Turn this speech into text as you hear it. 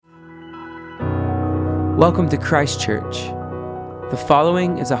Welcome to Christ Church. The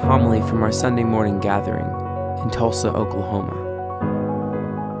following is a homily from our Sunday morning gathering in Tulsa, Oklahoma.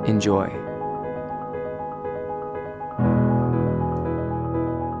 Enjoy.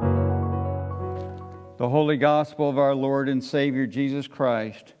 The Holy Gospel of our Lord and Savior Jesus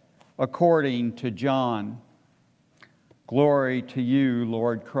Christ, according to John. Glory to you,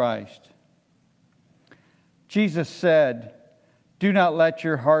 Lord Christ. Jesus said, "Do not let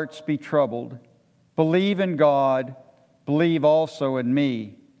your hearts be troubled. Believe in God, believe also in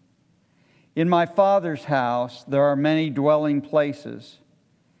me. In my Father's house there are many dwelling places.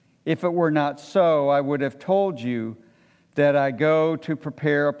 If it were not so, I would have told you that I go to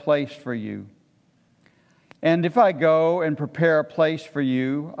prepare a place for you. And if I go and prepare a place for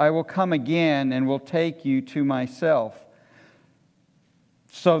you, I will come again and will take you to myself,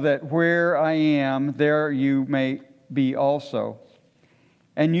 so that where I am, there you may be also.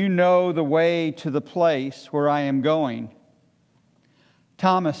 And you know the way to the place where I am going."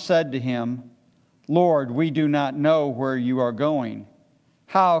 Thomas said to him, "Lord, we do not know where you are going.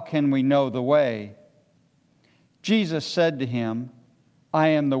 How can we know the way?" Jesus said to him, "I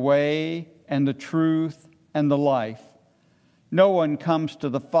am the way and the truth and the life. No one comes to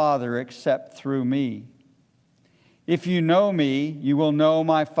the Father except through me. If you know me, you will know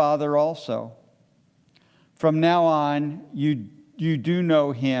my Father also. From now on, you do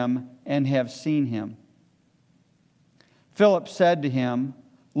know him and have seen him." Philip said to him,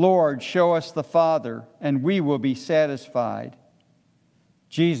 "Lord, show us the Father, and we will be satisfied."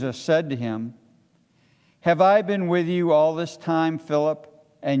 Jesus said to him, "Have I been with you all this time, Philip,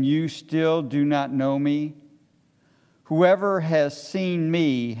 and you still do not know me? Whoever has seen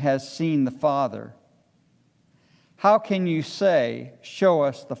me has seen the Father. How can you say, 'Show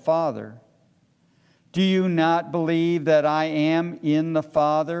us the Father'? Do you not believe that I am in the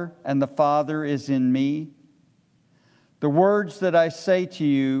Father and the Father is in me? The words that I say to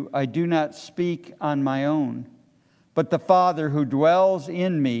you, I do not speak on my own, but the Father who dwells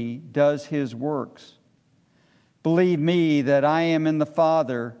in me does his works. Believe me that I am in the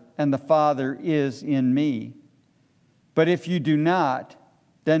Father and the Father is in me. But if you do not,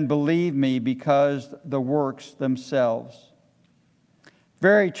 then believe me because the works themselves.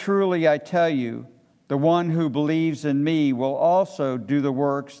 Very truly I tell you, the one who believes in me will also do the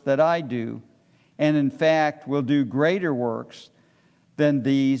works that I do, and in fact will do greater works than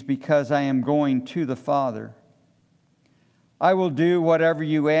these because I am going to the Father. I will do whatever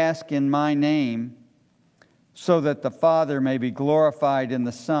you ask in my name, so that the Father may be glorified in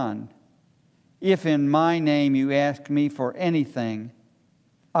the Son. If in my name you ask me for anything,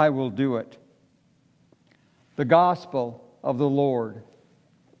 I will do it." The Gospel of the Lord.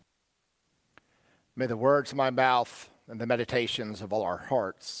 May the words of my mouth and the meditations of all our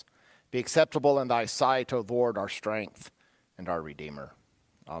hearts be acceptable in thy sight, O Lord, our strength and our Redeemer.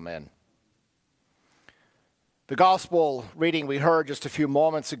 Amen. The gospel reading we heard just a few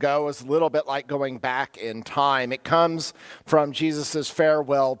moments ago is a little bit like going back in time. It comes from Jesus'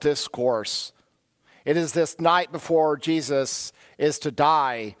 farewell discourse. It is this night before Jesus is to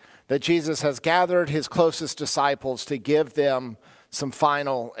die that Jesus has gathered his closest disciples to give them some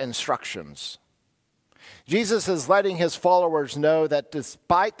final instructions. Jesus is letting his followers know that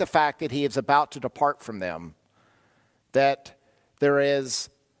despite the fact that he is about to depart from them, that there is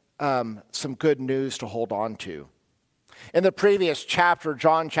some good news to hold on to. In the previous chapter,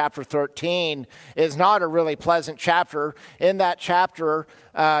 John chapter 13, is not a really pleasant chapter. In that chapter,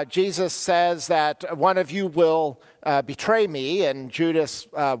 Jesus says that one of you will betray me, and Judas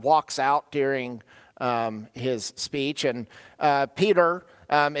walks out during his speech. And Peter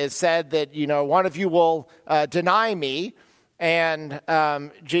is said that, one of you will deny me. And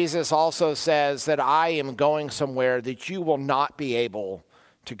Jesus also says that I am going somewhere that you will not be able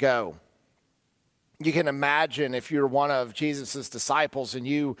to go. You can imagine if you're one of Jesus' disciples and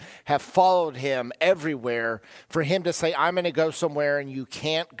you have followed him everywhere, for him to say, "I'm going to go somewhere and you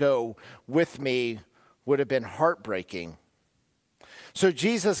can't go with me," would have been heartbreaking. So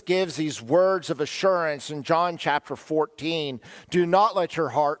Jesus gives these words of assurance in John chapter 14. Do not let your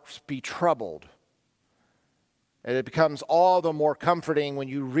hearts be troubled. And it becomes all the more comforting when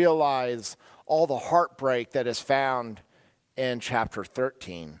you realize all the heartbreak that is found in chapter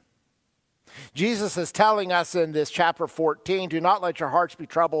 13. Jesus is telling us in this chapter 14, do not let your hearts be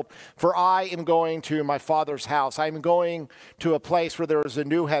troubled, for I am going to my Father's house. I am going to a place where there is a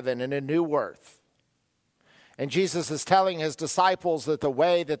new heaven and a new earth. And Jesus is telling his disciples that the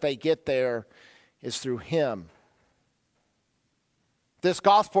way that they get there is through him. This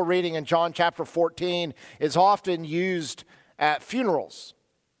gospel reading in John chapter 14 is often used at funerals.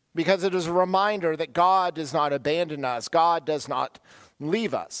 because it is a reminder that God does not abandon us. God does not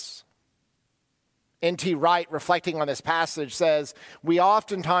leave us. N.T. Wright, reflecting on this passage, says, "We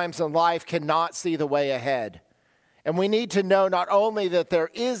oftentimes in life cannot see the way ahead. And we need to know not only that there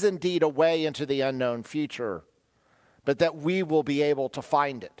is indeed a way into the unknown future, but that we will be able to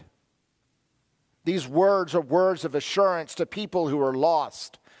find it." These words are words of assurance to people who are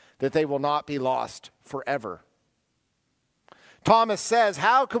lost, that they will not be lost forever. Thomas says,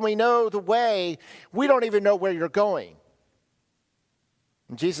 "How can we know the way? We don't even know where you're going."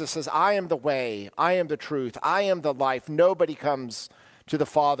 And Jesus says, "I am the way, I am the truth, I am the life. Nobody comes to the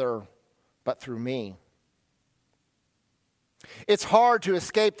Father but through me." It's hard to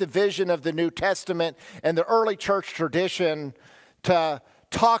escape the vision of the New Testament and the early church tradition to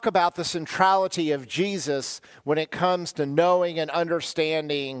talk about the centrality of Jesus when it comes to knowing and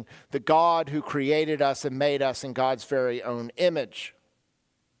understanding the God who created us and made us in God's very own image.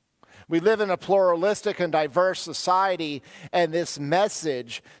 We live in a pluralistic and diverse society, and this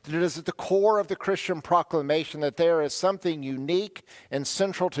message that is at the core of the Christian proclamation that there is something unique and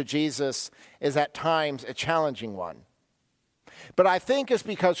central to Jesus is at times a challenging one. But I think it's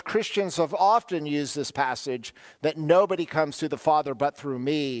because Christians have often used this passage that nobody comes to the Father but through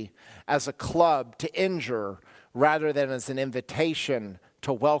me as a club to injure rather than as an invitation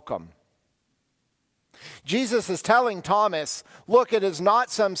to welcome. Jesus is telling Thomas, look, it is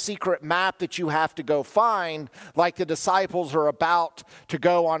not some secret map that you have to go find like the disciples are about to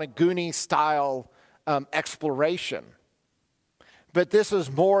go on a Goonies-style exploration. But this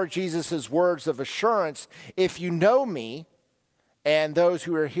is more Jesus' words of assurance. If you know me, and those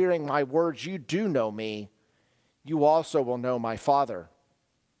who are hearing my words, you do know me, you also will know my Father.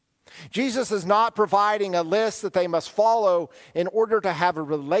 Jesus is not providing a list that they must follow in order to have a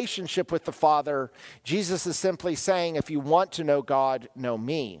relationship with the Father. Jesus is simply saying, if you want to know God, know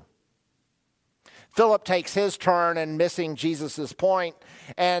me. Philip takes his turn in missing Jesus' point,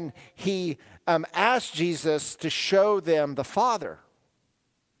 and he asks Jesus to show them the Father.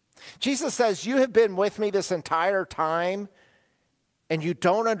 Jesus says, you have been with me this entire time, and you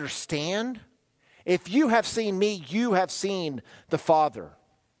don't understand? If you have seen me, you have seen the Father.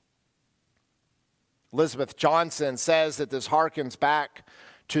 Elizabeth Johnson says that this harkens back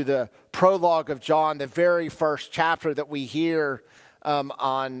to the prologue of John, the very first chapter that we hear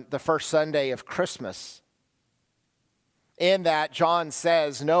on the first Sunday of Christmas. In that, John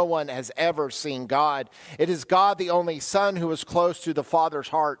says, no one has ever seen God. It is God, the only Son, who is close to the Father's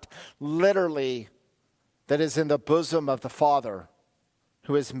heart, literally, that is in the bosom of the Father,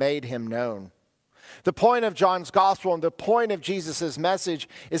 who has made him known. The point of John's gospel and the point of Jesus' message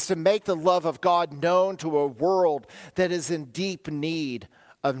is to make the love of God known to a world that is in deep need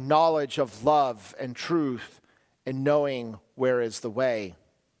of knowledge of love and truth and knowing where is the way.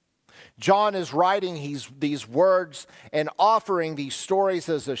 John is writing these words and offering these stories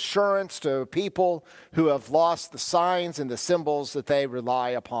as assurance to people who have lost the signs and the symbols that they rely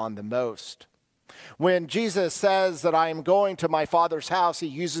upon the most. When Jesus says that I am going to my Father's house, he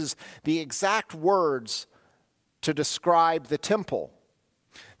uses the exact words to describe the temple.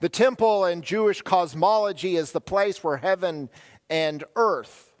 The temple in Jewish cosmology is the place where heaven and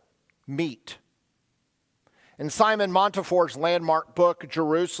earth meet. In Simon Montefort's landmark book,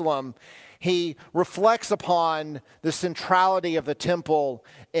 Jerusalem, he reflects upon the centrality of the temple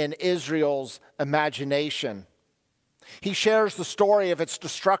in Israel's imagination. He shares the story of its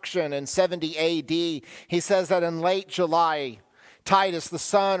destruction in 70 A.D. He says that in late July, Titus, the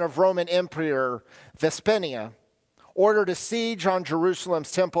son of Roman Emperor Vespasian, ordered a siege on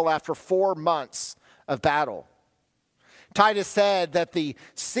Jerusalem's temple after 4 months of battle. Titus said that the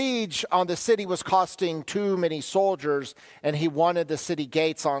siege on the city was costing too many soldiers, and he wanted the city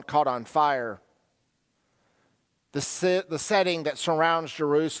gates caught on fire. The setting that surrounds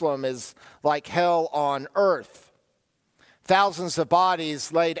Jerusalem is like hell on earth. Thousands of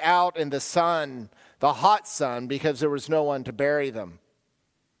bodies laid out in the sun, the hot sun, because there was no one to bury them.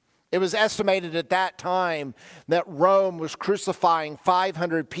 It was estimated at that time that Rome was crucifying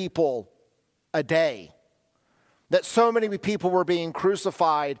 500 people a day. That so many people were being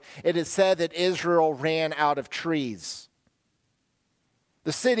crucified, it is said that Israel ran out of trees.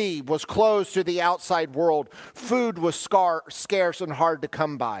 The city was closed to the outside world. Food was scarce and hard to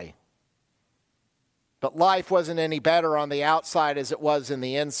come by. But life wasn't any better on the outside as it was in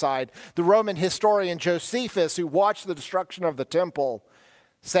the inside. The Roman historian Josephus, who watched the destruction of the temple,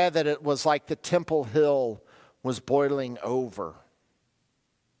 said that it was like the Temple Hill was boiling over.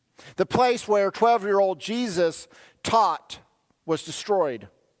 The place where 12-year-old Jesus taught was destroyed.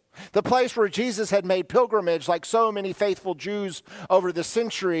 The place where Jesus had made pilgrimage, like so many faithful Jews over the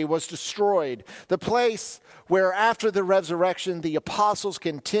century, was destroyed. The place where after the resurrection, the apostles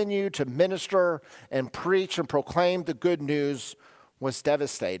continued to minister and preach and proclaim the good news was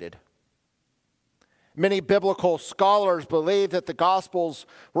devastated. Many biblical scholars believe that the Gospels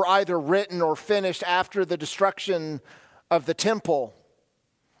were either written or finished after the destruction of the temple.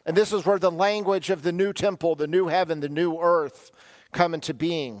 And this is where the language of the new temple, the new heaven, the new earth come into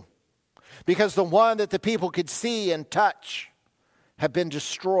being. Because the one that the people could see and touch had been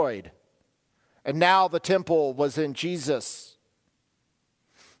destroyed. And now the temple was in Jesus.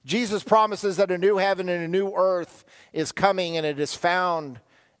 Jesus promises that a new heaven and a new earth is coming, and it is found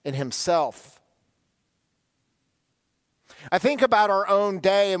in himself. I think about our own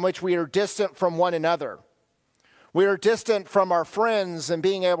day in which we are distant from one another. We are distant from our friends and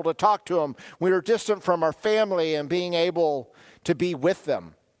being able to talk to them. We are distant from our family and being able to be with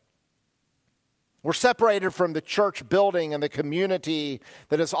them. We're separated from the church building and the community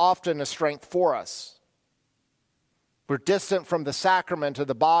that is often a strength for us. We're distant from the sacrament of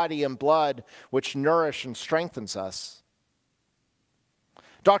the body and blood which nourish and strengthens us.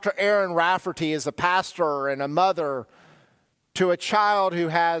 Dr. Erin Rafferty is a pastor and a mother to a child who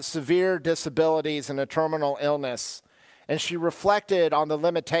has severe disabilities and a terminal illness, and she reflected on the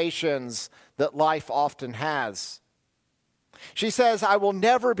limitations that life often has. She says, "I will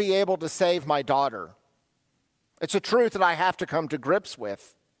never be able to save my daughter. It's a truth that I have to come to grips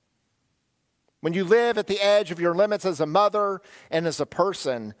with. When you live at the edge of your limits as a mother and as a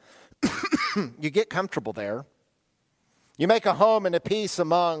person, you get comfortable there. You make a home and a peace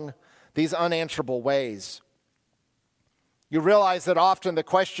among these unanswerable ways. You realize that often the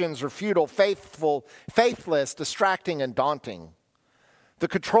questions are futile, faithless, distracting, and daunting. The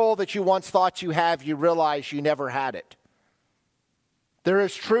control that you once thought you have, you realize you never had it. There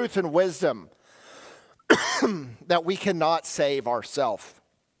is truth and wisdom that we cannot save ourselves.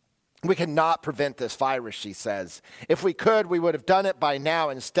 We cannot prevent this virus," she says. "If we could, we would have done it by now.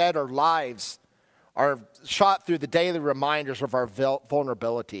 Instead, our lives are shot through the daily reminders of our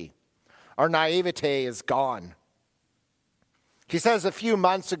vulnerability. Our naivete is gone." She says, "A few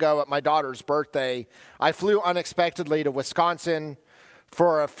months ago at my daughter's birthday, I flew unexpectedly to Wisconsin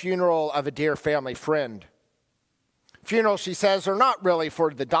for a funeral of a dear family friend. Funerals," she says, "are not really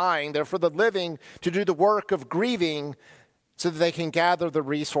for the dying. They're for the living to do the work of grieving so that they can gather the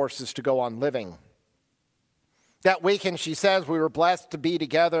resources to go on living. That weekend," she says, "we were blessed to be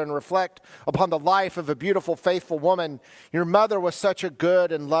together and reflect upon the life of a beautiful, faithful woman. Your mother was such a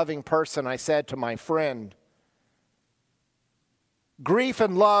good and loving person," I said to my friend. Grief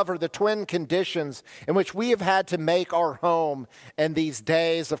and love are the twin conditions in which we have had to make our home in these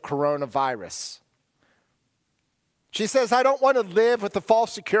days of coronavirus. She says, "I don't want to live with the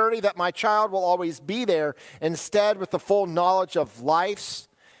false security that my child will always be there. Instead, with the full knowledge of life's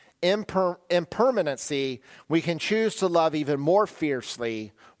impermanency, we can choose to love even more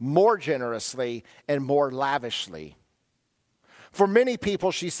fiercely, more generously, and more lavishly. For many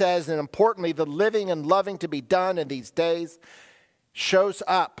people," she says, "and importantly, the living and loving to be done in these days shows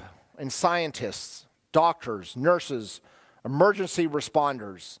up in scientists, doctors, nurses, emergency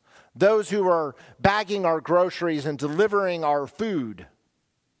responders, those who are bagging our groceries and delivering our food,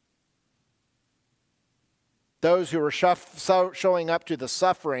 those who are showing up to the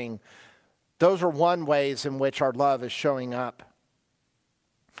suffering. Those are one ways in which our love is showing up.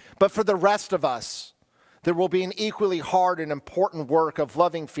 But for the rest of us, there will be an equally hard and important work of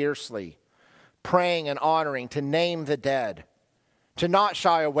loving fiercely, praying and honoring, to name the dead, to not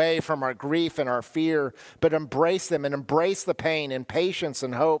shy away from our grief and our fear, but embrace them and embrace the pain in patience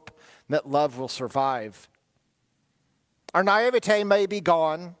and hope that love will survive. Our naivete may be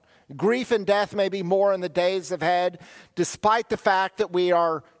gone. Grief and death may be more in the days ahead, despite the fact that we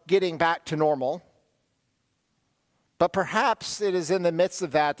are getting back to normal. But perhaps it is in the midst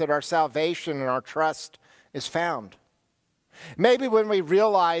of that our salvation and our trust is found. Maybe when we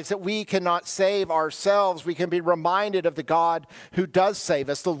realize that we cannot save ourselves, we can be reminded of the God who does save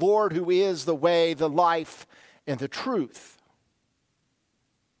us, the Lord who is the way, the life, and the truth.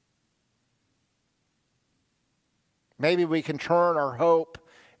 Maybe we can turn our hope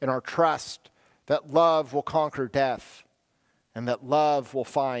and our trust that love will conquer death and that love will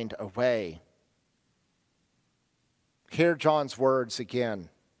find a way. Hear John's words again.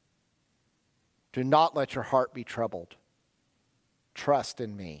 Do not let your heart be troubled. Trust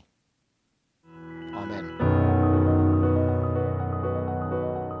in me. Amen.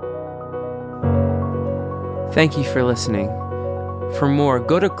 Thank you for listening. For more,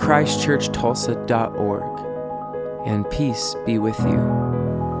 go to christchurchtulsa.org, and peace be with you.